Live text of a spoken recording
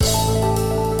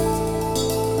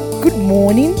Good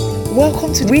morning.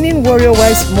 Welcome to Winning Warrior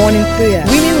Wise Morning Prayer.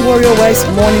 Winning Warrior Wise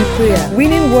Morning Prayer.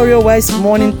 Winning Warrior Wise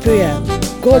Morning Prayer.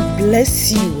 God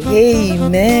bless you.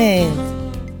 Amen.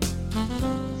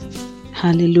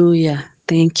 Hallelujah.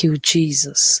 Thank you,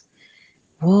 Jesus.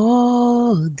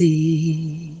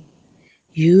 Worthy.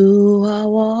 You are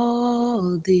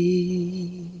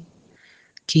worthy.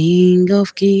 King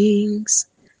of kings,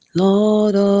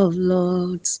 Lord of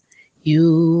lords,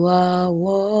 you are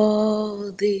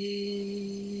worthy.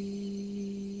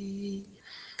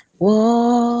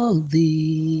 Worthy.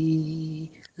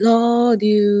 Lord,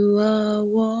 you are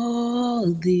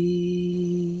worthy.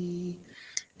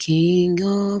 King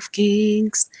of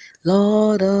kings,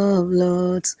 Lord of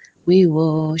lords, we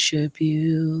worship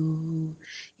you.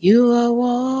 You are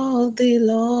worthy,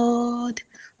 Lord,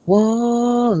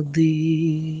 worthy.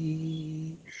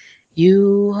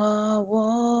 You are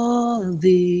worthy.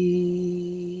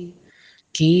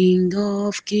 King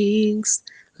of kings,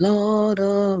 Lord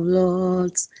of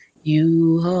lords,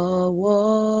 you are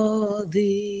worthy.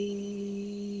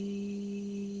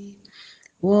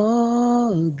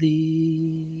 Worthy,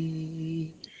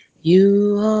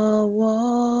 you are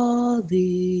worthy.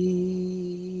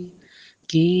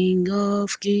 King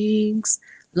of kings,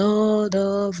 Lord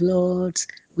of lords,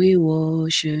 we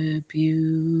worship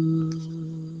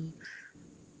you.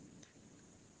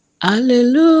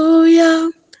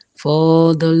 Hallelujah,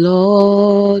 for the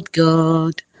Lord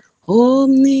God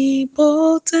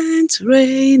omnipotent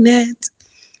reigneth.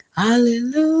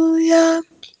 Hallelujah,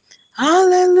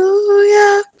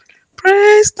 hallelujah.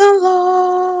 Praise the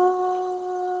Lord.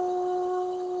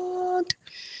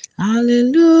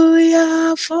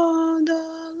 Hallelujah, for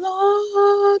the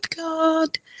Lord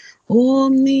God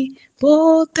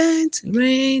omnipotent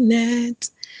reigneth.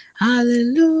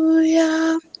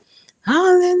 Hallelujah,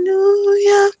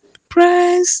 hallelujah.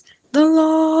 Praise the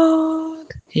Lord.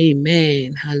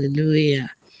 Amen.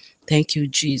 Hallelujah. Thank you,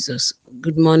 Jesus.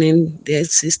 Good morning, dear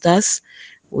sisters.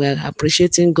 We're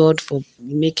appreciating God for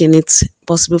making it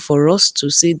possible for us to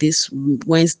see this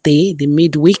Wednesday, the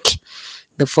midweek,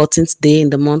 the 14th day in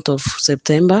the month of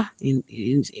September. In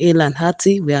hale and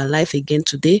hearty, we are alive again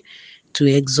today to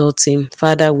exalt Him.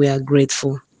 Father, we are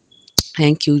grateful.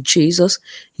 Thank you, Jesus.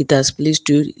 It has pleased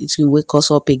you to wake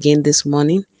us up again this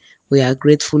morning. We are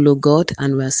grateful, O God,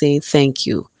 and we are saying thank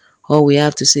you. All we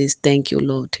have to say is thank you,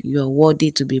 Lord. You are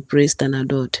worthy to be praised and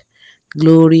adored.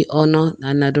 Glory, honor,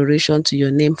 and adoration to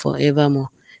your name forevermore,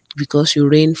 because you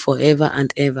reign forever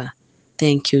and ever.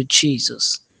 Thank you,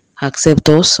 Jesus. Accept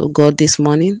us, O God, this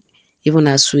morning, even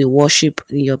as we worship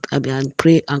and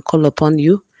pray and call upon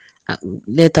you.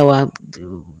 Let our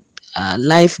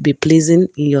life be pleasing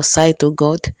in your sight, O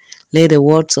God. Let the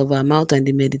words of our mouth and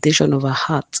the meditation of our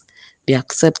heart be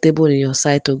acceptable in your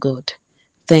sight, O God.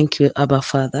 Thank you, Abba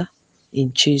Father.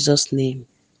 In Jesus' name,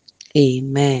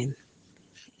 amen.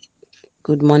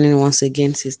 Good morning once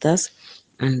again, sisters.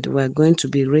 And we're going to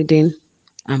be reading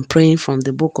and praying from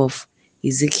the book of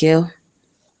Ezekiel,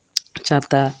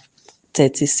 chapter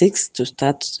 36 to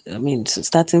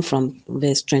starting from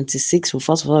verse 26. We'll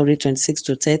first of all read 26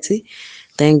 to 30.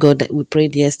 Thank God that we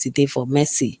prayed yesterday for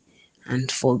mercy and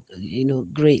for,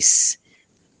 grace.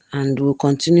 And we'll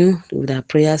continue with our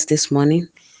prayers this morning.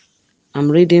 I'm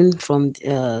reading from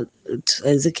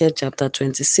Ezekiel chapter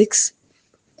 36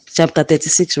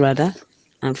 rather,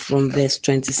 and from verse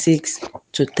 26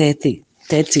 to 30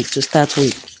 to start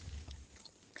with.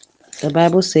 The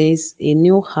Bible says, a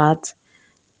new heart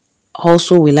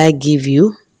also will I give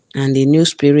you, and a new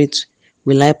spirit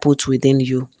will I put within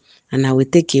you, and I will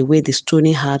take away the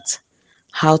stony heart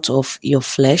out of your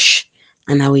flesh,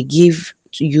 and I will give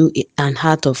to you an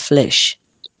heart of flesh.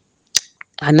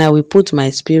 And I will put my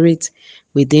spirit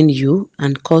within you,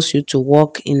 and cause you to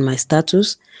walk in my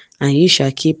statutes, and ye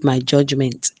shall keep my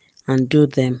judgments and do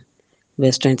them.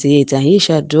 Verse 28, and ye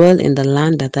shall dwell in the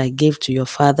land that I gave to your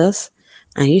fathers,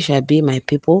 and ye shall be my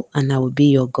people, and I will be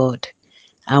your God.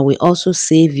 I will also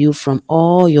save you from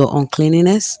all your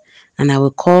uncleanness, and I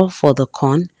will call for the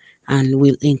corn, and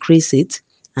will increase it,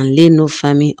 and lay no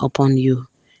famine upon you.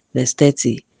 Verse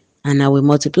 30, and I will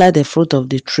multiply the fruit of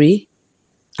the tree,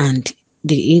 and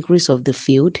the increase of the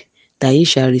field, that ye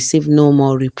shall receive no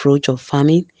more reproach of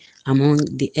famine among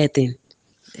the earthen.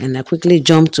 And I quickly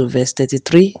jump to verse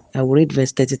 33. I will read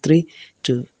verse 33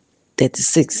 to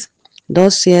 36.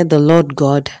 Thus saith the Lord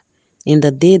God, in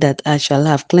the day that I shall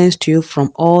have cleansed you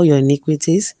from all your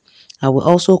iniquities, I will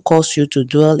also cause you to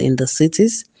dwell in the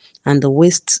cities, and the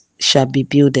wastes shall be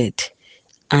builded,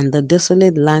 and the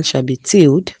desolate land shall be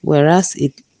tilled, whereas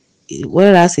it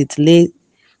lay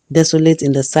desolate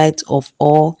in the sight of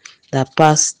all that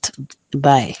passed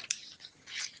by.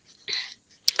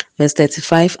 Verse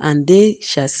 35, and they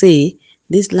shall say,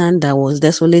 this land that was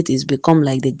desolate is become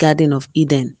like the Garden of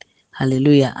Eden.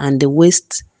 Hallelujah. And the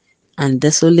waste and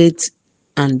desolate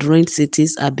and ruined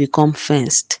cities are become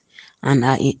fenced and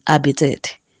are inhabited.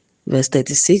 Verse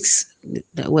 36,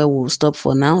 where we'll stop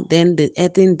for now. Then the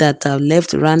earthen that are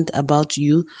left round about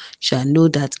you shall know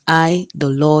that I, the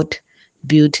Lord,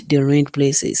 build the ruined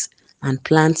places and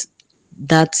plant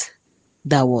that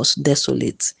was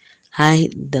desolate. I,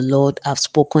 the Lord, have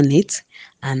spoken it,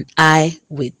 and I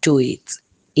will do it.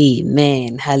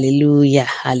 Amen. Hallelujah.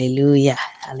 Hallelujah.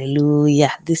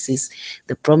 Hallelujah. This is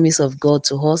the promise of God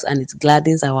to us, and it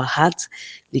gladdens our hearts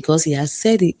because He has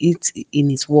said it in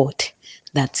His word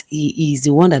that He is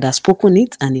the one that has spoken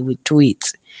it and He will do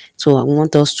it. So I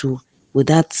want us to, with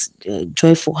that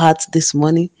joyful heart this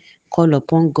morning, call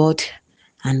upon God.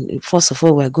 And first of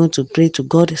all, we're going to pray to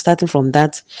God, starting from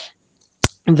that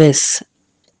verse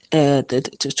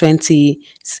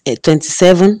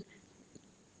 27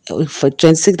 for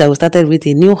 26 that we started with.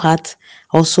 A new heart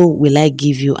also will I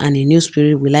give you, and a new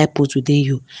spirit will I put within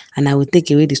you, and I will take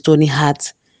away the stony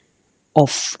heart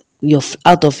of your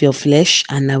out of your flesh,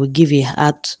 and I will give you a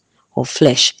heart of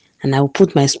flesh, and I will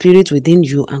put my spirit within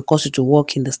you and cause you to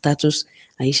walk in the statutes,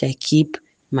 and you shall keep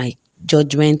my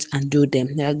judgment and do them.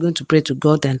 We are going to pray to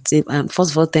God and say,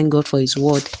 first of all, thank God for His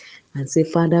word, and say,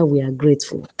 Father, we are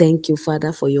grateful. Thank you,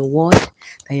 Father, for your word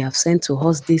that you have sent to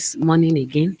us this morning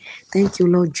again. Thank you,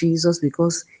 Lord Jesus,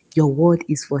 because your word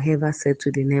is forever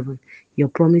settled in heaven. Your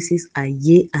promises are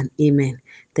yea and amen.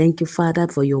 Thank you, Father,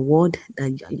 for your word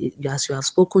that as you have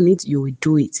spoken it, you will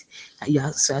do it.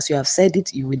 As you have said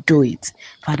it, you will do it.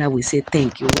 Father, we say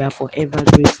thank you. We are forever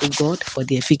grateful, God, for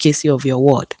the efficacy of your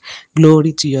word.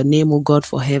 Glory to your name, O God,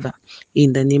 forever.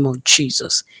 In the name of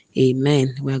Jesus.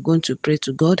 Amen. We are going to pray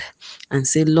to God and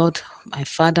say, Lord, my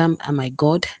Father and my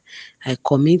God, I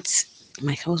commit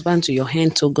my husband to your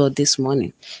hand, O God, this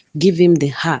morning. Give him the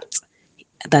heart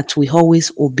that we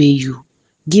always obey you.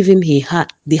 Give him the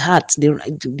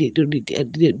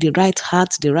right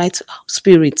heart, the right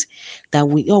spirit, that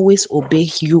we always obey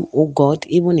you, oh God,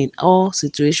 even in all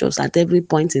situations, at every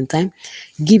point in time.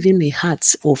 Give him a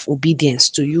heart of obedience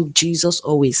to you, Jesus,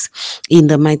 always. In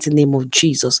the mighty name of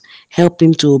Jesus. Help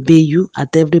him to obey you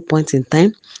at every point in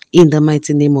time. In the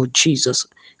mighty name of Jesus.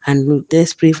 And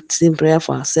let's pray same prayer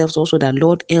for ourselves also, that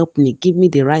Lord, help me, give me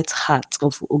the right heart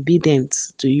of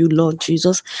obedience to you, Lord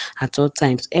Jesus, at all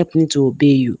times. Help me to obey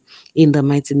you in the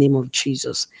mighty name of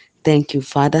Jesus. Thank you,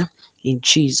 Father, in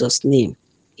Jesus' name.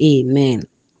 Amen.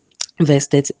 Verse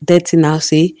 30 now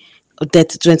say,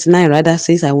 29 rather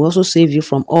says, I will also save you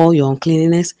from all your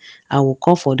uncleanness. I will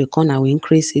call for the corn, I will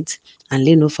increase it, and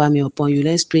lay no famine upon you.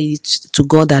 Let's pray to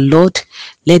God that, Lord,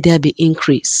 let there be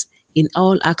increase in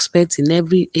all aspects, in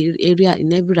every area,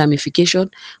 in every ramification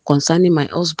concerning my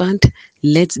husband.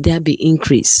 Let there be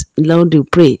increase. Lord, we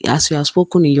pray as you have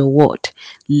spoken in your word.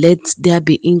 Let there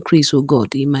be increase, oh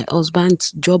God, in my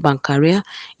husband's job and career,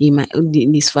 in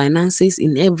his finances,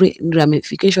 in every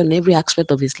ramification, every aspect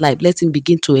of his life. Let him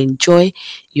begin to enjoy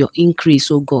your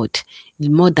increase, oh God,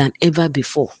 more than ever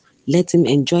before. Let him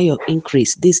enjoy your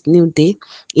increase this new day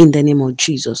in the name of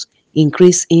Jesus.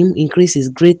 Increase him, increase his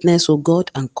greatness, oh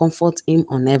God, and comfort him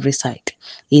on every side.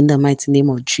 In the mighty name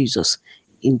of Jesus.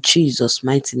 In Jesus'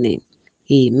 mighty name.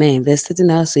 Amen. Verse 13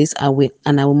 now says, I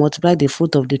will multiply the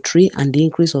fruit of the tree and the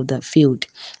increase of the field,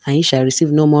 and ye shall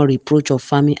receive no more reproach of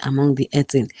famine among the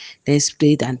earthen. Let's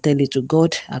pray and tell it to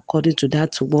God according to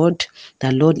that word,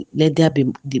 that Lord, let there be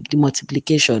the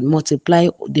multiplication. Multiply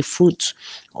the fruit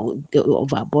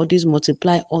of our bodies,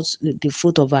 multiply us the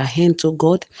fruit of our hand to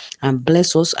God, and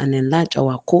bless us and enlarge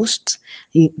our coasts.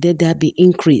 Let there be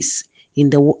increase in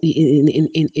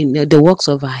the works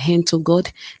of our hand to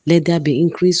God. Let there be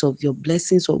increase of your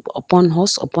blessings upon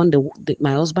us, upon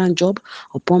my husband's job,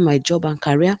 upon my job and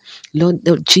career.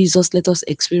 Lord Jesus, let us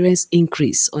experience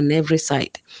increase on every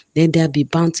side. Let there be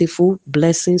bountiful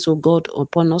blessings, oh God,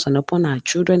 upon us and upon our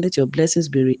children. Let your blessings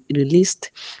be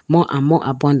released more and more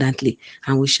abundantly,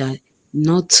 and we shall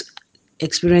not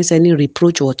experience any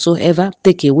reproach whatsoever.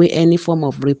 Take away any form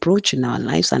of reproach in our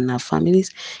lives and our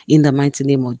families in the mighty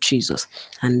name of Jesus.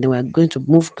 And we're going to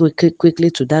move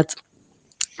quickly to that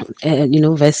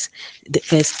verse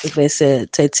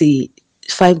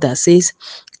 35 that says,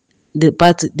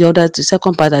 The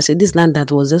second part, I said, this land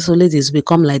that was desolate is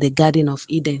become like the Garden of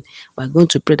Eden. We're going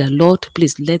to pray that, Lord,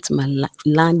 please let my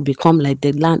land become like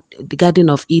the Garden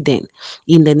of Eden,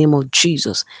 in the name of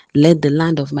Jesus. Let the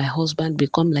land of my husband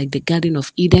become like the Garden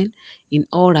of Eden in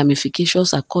all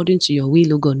ramifications, according to your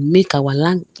will, O God. Make our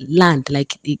land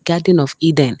like the Garden of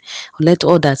Eden. Let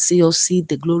all that see us see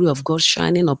the glory of God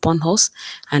shining upon us,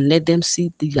 and let them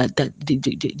see that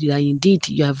indeed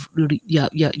you have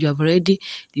already,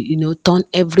 turn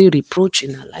every reproach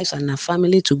in our lives and our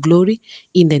family to glory,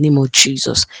 in the name of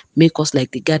Jesus. Make us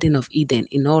like the Garden of Eden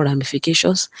in all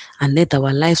ramifications, and let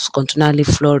our lives continually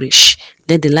flourish.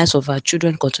 Let the lives of our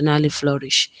children continually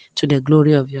flourish to the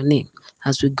glory of your name.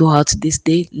 As we go out this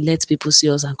day, let people see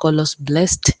us and call us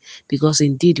blessed, because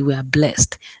indeed we are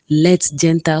blessed. Let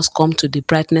Gentiles come to the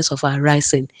brightness of our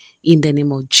rising, in the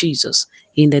name of Jesus.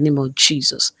 In the name of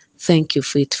Jesus. Thank you,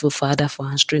 faithful Father, for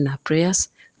answering our prayers.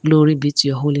 Glory be to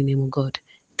your holy name, O God.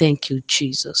 Thank you,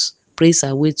 Jesus. Praise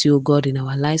await you, O God, in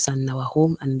our lives and in our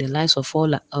home, and in the lives of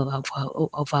all of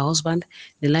our husband,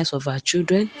 the lives of our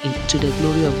children, to the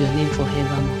glory of your name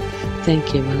forevermore.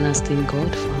 Thank you, everlasting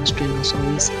God, for answering us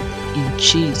always. In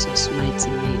Jesus'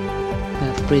 mighty name, we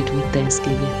have prayed with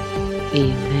thanksgiving.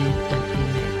 Amen and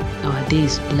amen. Our day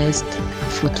is blessed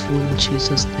and fruitful in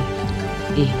Jesus'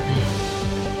 name.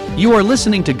 Amen. You are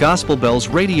listening to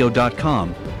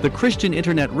GospelBellsRadio.com, the Christian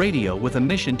internet radio with a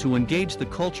mission to engage the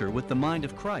culture with the mind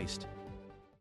of Christ.